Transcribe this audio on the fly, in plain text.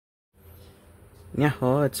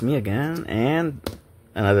Nyaho, it's me again, and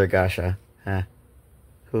another Gasha. Huh.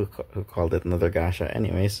 Who called it another Gasha?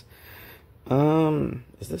 Anyways,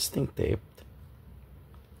 is this thing taped?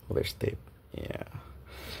 Oh, there's tape. Yeah,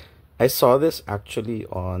 I saw this actually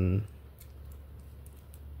on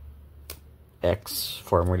X,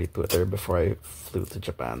 formerly Twitter, before I flew to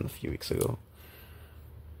Japan a few weeks ago,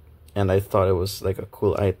 and I thought it was like a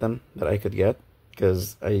cool item that I could get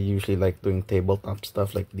because I usually like doing tabletop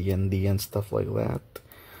stuff like D&D and stuff like that.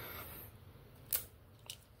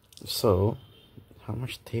 So, how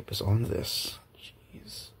much tape is on this?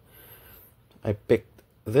 Jeez. I picked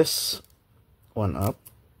this one up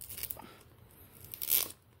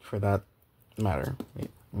for that matter.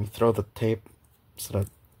 Wait, let me throw the tape so that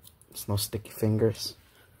there's no sticky fingers.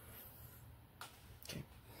 Okay.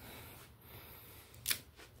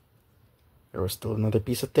 There was still another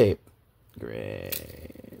piece of tape.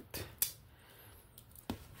 Great.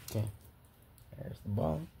 Okay. There's the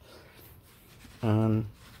ball. And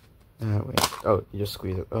wait. Oh, you just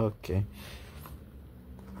squeeze it. Okay.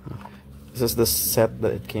 Is this the set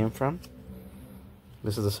that it came from?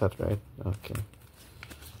 This is the set, right? Okay.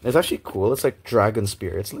 It's actually cool. It's like dragon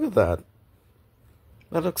spirits. Look at that.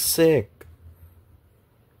 That looks sick.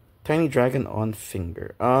 Tiny dragon on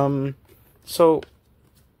finger. So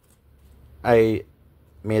I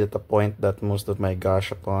made it a point that most of my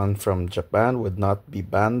Gashapon from Japan would not be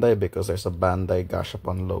Bandai because there's a Bandai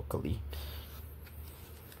Gashapon locally.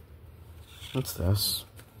 What's this?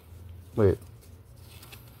 Wait.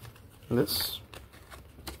 This?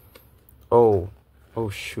 Oh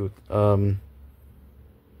shoot. I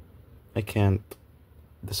can't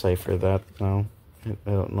decipher that now.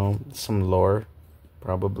 I don't know. Some lore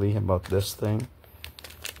probably about this thing.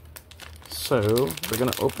 So we're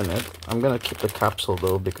gonna open it. I'm gonna keep the capsule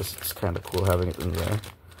though because it's kind of cool having it in there.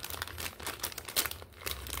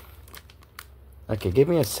 Okay, give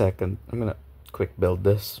me a second. I'm gonna quick build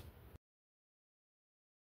this.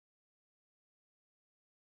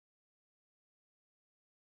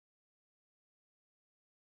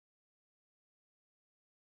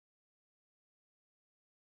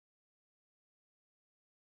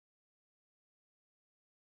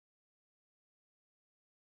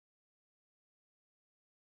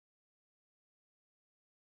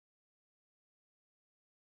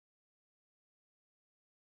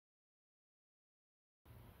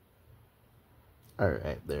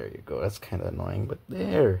 Alright, there you go. That's kind of annoying, but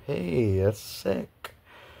there. Hey, that's sick.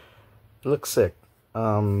 It looks sick.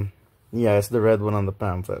 Yeah, it's the red one on the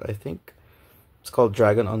pamphlet. I think it's called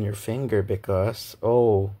Dragon on Your Finger because,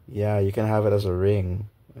 oh, yeah, you can have it as a ring.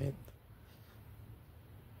 Wait.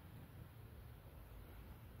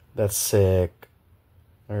 That's sick.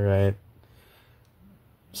 Alright.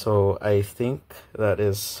 So I think that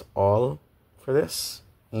is all for this.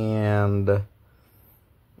 And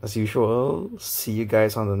as usual, see you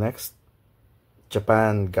guys on the next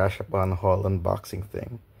Japan Gashapon haul unboxing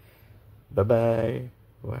thing. Bye-bye.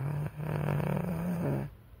 Wow.